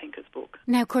Susan Pinker's book.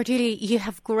 Now, Cordelia, you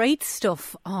have great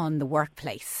stuff on the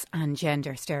workplace and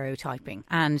gender stereotyping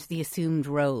and the assumed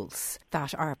roles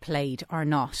that are played or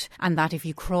not, and that if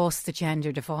you cross the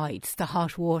gender divides, the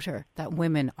hot water that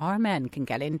women or men can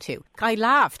get into. I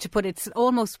laughed, but it's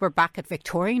almost we're back at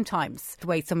Victorian times, the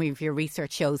way some of your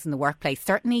research shows in the workplace.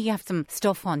 Certainly you have some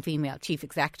stuff on female chief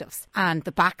executives and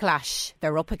the backlash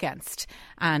they're up against,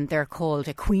 and they're called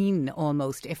a queen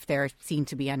almost if they're seen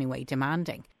to be anyway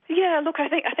demanding. Yeah, look, I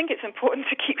think it's important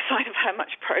to keep sight of how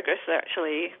much progress there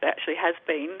actually has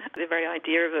been. The very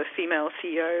idea of a female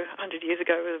CEO 100 years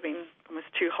ago would have been almost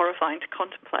too horrifying to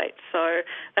contemplate. So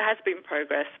there has been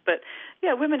progress, but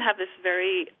yeah, women have this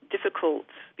very difficult,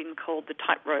 been called the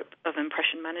tightrope of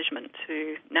impression management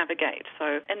to navigate.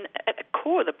 So, and at the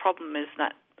core of the problem is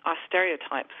that our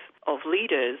stereotypes of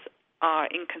leaders are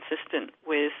inconsistent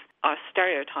with our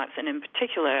stereotypes and in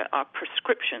particular our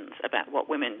prescriptions about what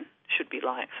women should be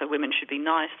like. So women should be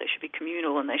nice, they should be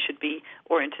communal, and they should be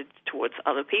oriented towards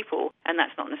other people, and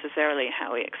that's not necessarily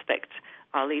how we expect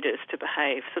our leaders to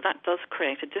behave. So that does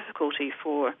create a difficulty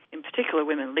for, in particular,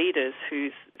 women leaders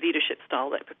whose leadership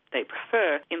style they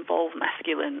prefer involve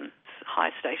masculine,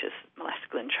 high-status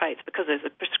masculine traits, because there's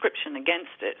a prescription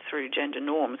against it through gender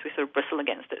norms. We sort of bristle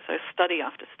against it. So study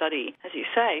after study, as you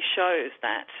say, shows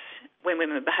that when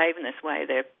women behave in this way,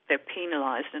 they're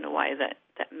penalised in a way that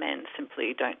men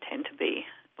simply don't tend to be.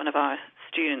 One of our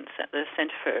students at the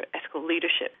Centre for Ethical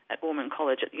Leadership at Ormond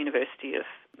College at the University of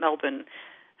Melbourne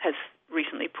has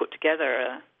recently put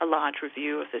together a large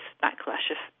review of this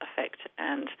backlash effect,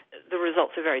 and the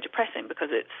results are very depressing because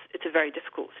it's a very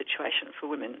difficult situation for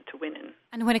women to win in.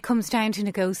 And when it comes down to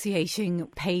negotiating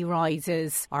pay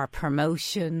rises or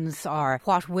promotions or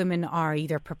what women are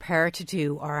either prepared to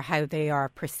do or how they are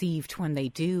perceived when they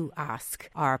do ask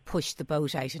or push the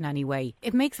boat out in any way,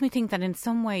 it makes me think that in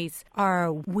some ways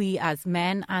are we as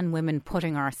men and women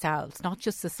putting ourselves, not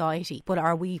just society, but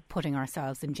are we putting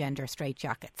ourselves in gender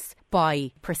straitjackets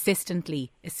by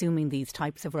persistently assuming these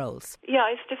types of roles? Yeah,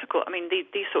 it's difficult. I mean,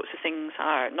 these sorts of things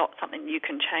are not something you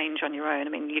can change on your own. I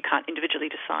mean, you can't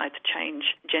individually decide to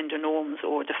change gender norms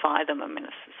or defy them. I mean,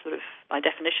 it's sort of, by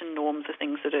definition, norms are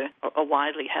things that are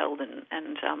widely held and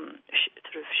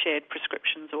sort of shared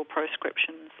prescriptions or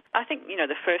proscriptions. I think,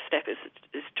 the first step is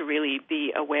to really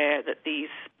be aware that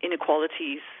these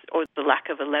inequalities or the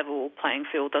lack of a level playing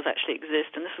field does actually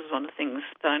exist. And this was one of the things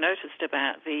that I noticed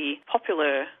about the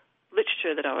popular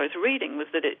literature that I was reading, was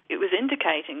that it was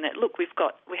indicating that, look, we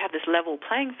have this level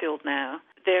playing field now,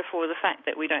 therefore the fact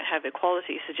that we don't have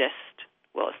equality suggests,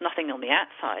 well, it's nothing on the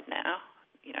outside now.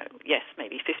 Yes,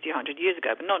 maybe 50 or 100 years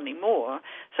ago, but not anymore,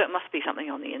 so it must be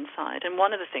something on the inside. And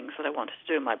one of the things that I wanted to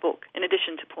do in my book, in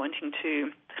addition to pointing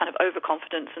to kind of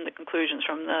overconfidence and the conclusions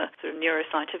from the sort of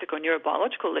neuroscientific or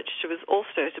neurobiological literature, was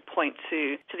also to point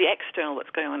to the external, what's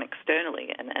going on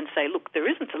externally, and say, look, there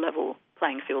isn't a level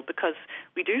playing field because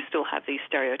we do still have these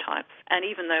stereotypes. And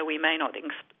even though we may not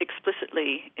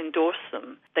explicitly endorse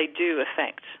them, they do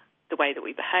affect the way that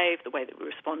we behave, the way that we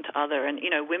respond to other. And,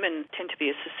 women tend to be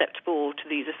as susceptible to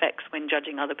these effects when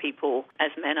judging other people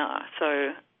as men are.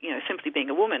 So, simply being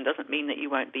a woman doesn't mean that you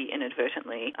won't be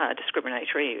inadvertently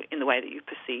discriminatory in the way that you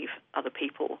perceive other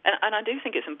people. And I do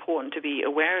think it's important to be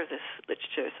aware of this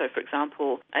literature. So, for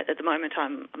example, at the moment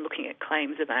I'm looking at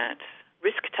claims about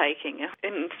risk-taking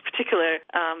in particular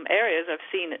areas. I've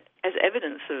seen it as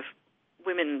evidence of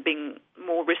women being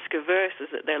more risk-averse is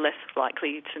that they're less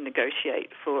likely to negotiate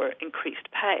for increased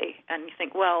pay. And you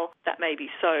think, well, that may be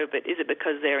so, but is it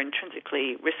because they're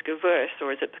intrinsically risk-averse,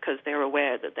 or is it because they're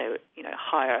aware that there are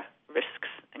higher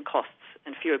risks and costs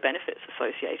and fewer benefits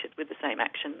associated with the same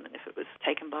action than if it was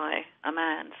taken by a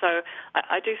man? So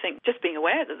I do think just being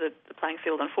aware that the playing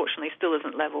field, unfortunately, still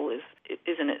isn't level is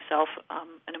in itself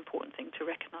an important thing to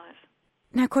recognise.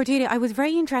 Now, Cordelia, I was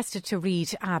very interested to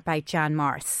read about Jan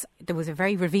Morris. There was a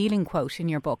very revealing quote in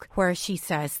your book where she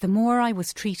says, "The more I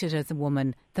was treated as a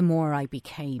woman, the more I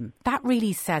became." That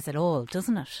really says it all,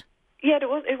 doesn't it? Yeah,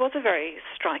 it was a very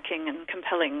striking and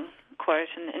compelling quote,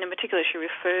 and in particular she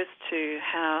refers to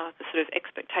how the sort of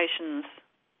expectations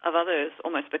of others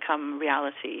almost become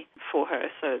reality for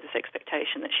her. So this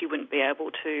expectation that she wouldn't be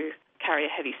able to carry a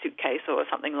heavy suitcase or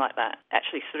something like that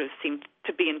actually sort of seemed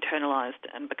to be internalized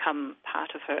and become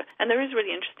part of her. And there is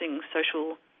really interesting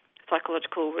social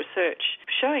psychological research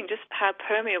showing just how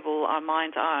permeable our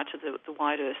minds are to the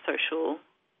wider social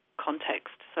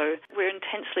context. So we're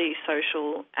intensely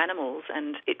social animals,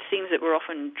 and it seems that we're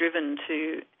often driven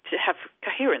to have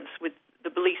coherence with the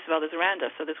beliefs of others around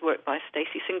us. So there's work by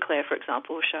Stacey Sinclair, for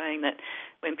example, showing that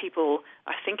when people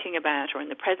are thinking about or in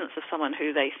the presence of someone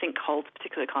who they think holds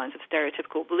particular kinds of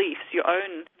stereotypical beliefs, your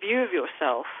own view of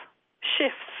yourself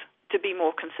shifts to be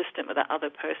more consistent with that other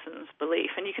person's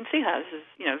belief. And you can see how this is,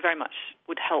 very much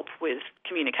would help with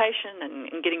communication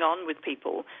and getting on with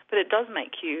people. But it does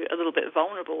make you a little bit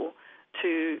vulnerable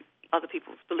to other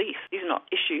people's beliefs. These are not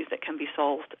issues that can be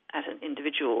solved at an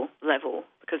individual level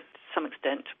because to some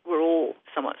extent we're all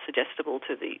somewhat suggestible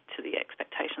to the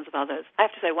expectations of others. I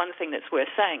have to say one thing that's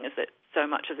worth saying is that so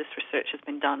much of this research has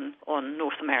been done on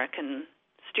North American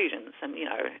students, and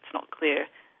it's not clear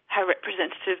how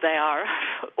representative they are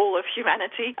of all of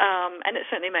humanity. And it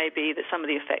certainly may be that some of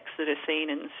the effects that are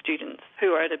seen in students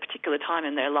who are at a particular time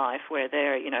in their life where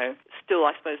they're, still,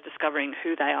 I suppose, discovering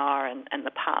who they are and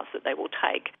the paths that they will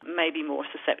take may be more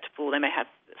susceptible. They may have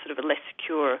sort of a less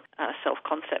secure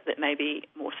self-concept that may be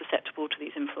more susceptible to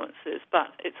these influences.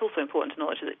 But it's also important to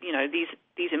acknowledge that,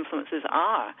 these influences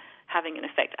are having an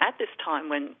effect at this time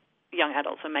when young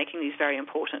adults are making these very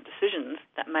important decisions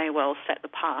that may well set the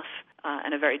path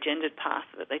and a very gendered path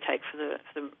that they take for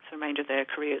the remainder of their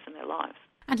careers and their lives.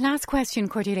 And last question,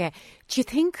 Cordelia. Do you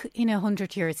think in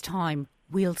 100 years' time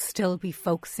we'll still be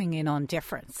focusing in on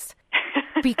difference?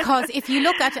 Because if you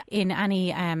look at in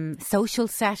any social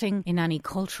setting, in any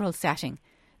cultural setting,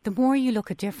 the more you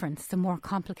look at difference, the more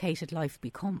complicated life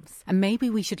becomes. And maybe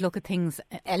we should look at things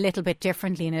a little bit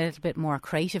differently and a little bit more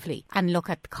creatively and look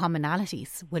at the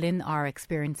commonalities within our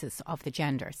experiences of the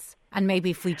genders. And maybe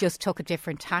if we just took a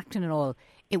different tact in it all,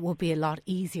 it would be a lot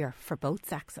easier for both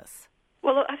sexes.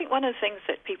 Well, I think one of the things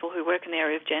that people who work in the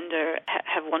area of gender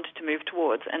have wanted to move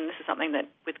towards, and this is something that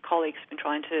with colleagues have been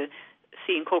trying to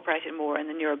see incorporated more in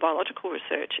the neurobiological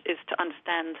research, is to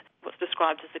understand what's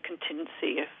described as the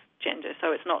contingency of gender. So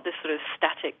it's not this sort of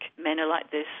static, men are like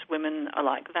this, women are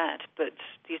like that, but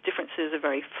these differences are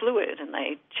very fluid and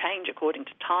they change according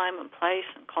to time and place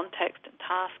and context and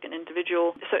task and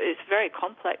individual. So it's very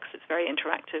complex, it's very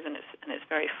interactive, and it's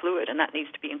very fluid, and that needs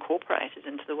to be incorporated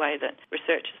into the way that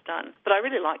research is done. But I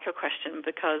really like your question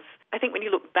because I think when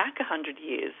you look back 100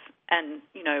 years, and,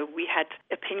 we had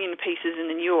opinion pieces in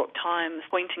the New York Times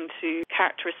pointing to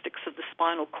characteristics of the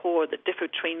spinal cord that differ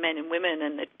between men and women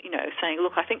and, saying,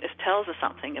 look, I think this tells us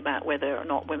something about whether or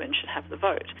not women should have the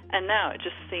vote. And now it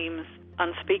just seems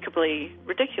unspeakably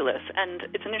ridiculous. And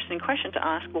it's an interesting question to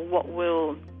ask, well, what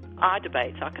will our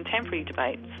debates, our contemporary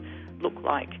debates, look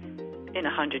like in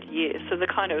 100 years? So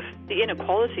the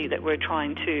inequality that we're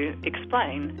trying to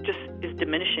explain just is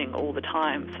diminishing all the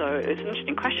time. So it's an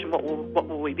interesting question. What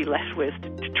will we be left with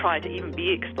to try to even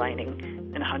be explaining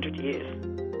in 100 years?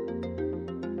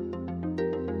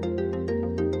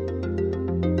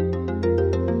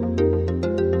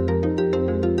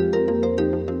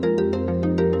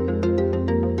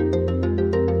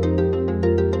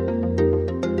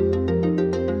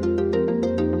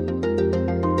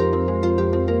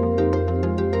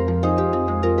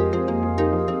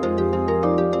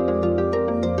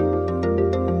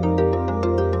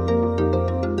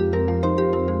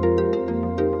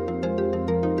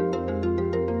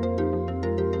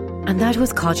 That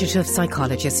was cognitive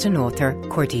psychologist and author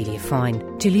Cordelia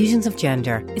Fine. Delusions of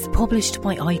Gender is published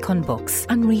by Icon Books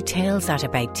and retails at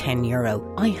about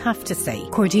 €10. I have to say,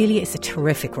 Cordelia is a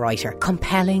terrific writer,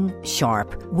 compelling,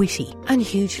 sharp, witty and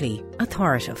hugely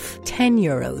authoritative.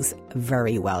 €10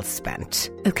 very well spent.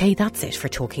 Okay, that's it for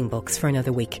Talking Books for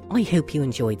another week. I hope you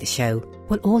enjoyed the show.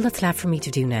 Well, all that's left for me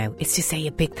to do now is to say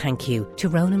a big thank you to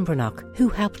Ronan Brannock, who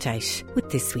helped out with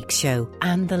this week's show,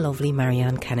 and the lovely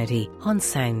Marianne Kennedy on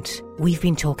sound. We've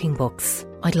been Talking Books.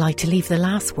 I'd like to leave the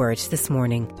last word this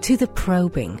morning to the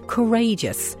probing,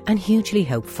 courageous and hugely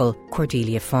hopeful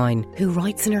Cordelia Fine, who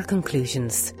writes in her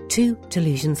conclusions to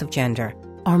Delusions of Gender: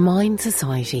 our mind,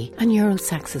 society and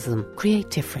Eurosexism create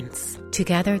difference.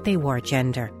 Together they war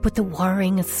gender, but the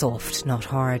warring is soft, not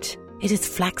hard. It is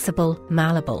flexible,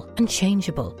 malleable and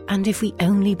changeable, and if we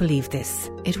only believe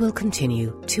this, it will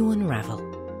continue to unravel.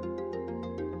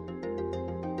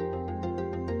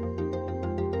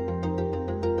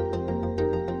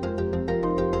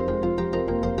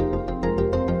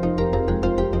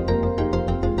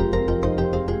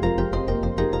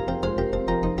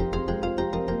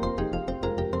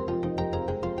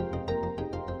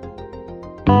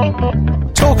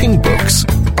 Talking Books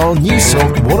on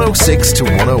Newstalk 106 to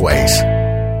 108.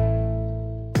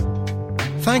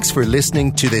 Thanks for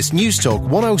listening to this Newstalk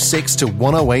 106 to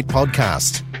 108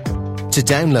 podcast. To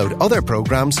download other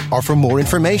programmes or for more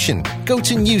information, go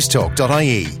to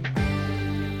newstalk.ie.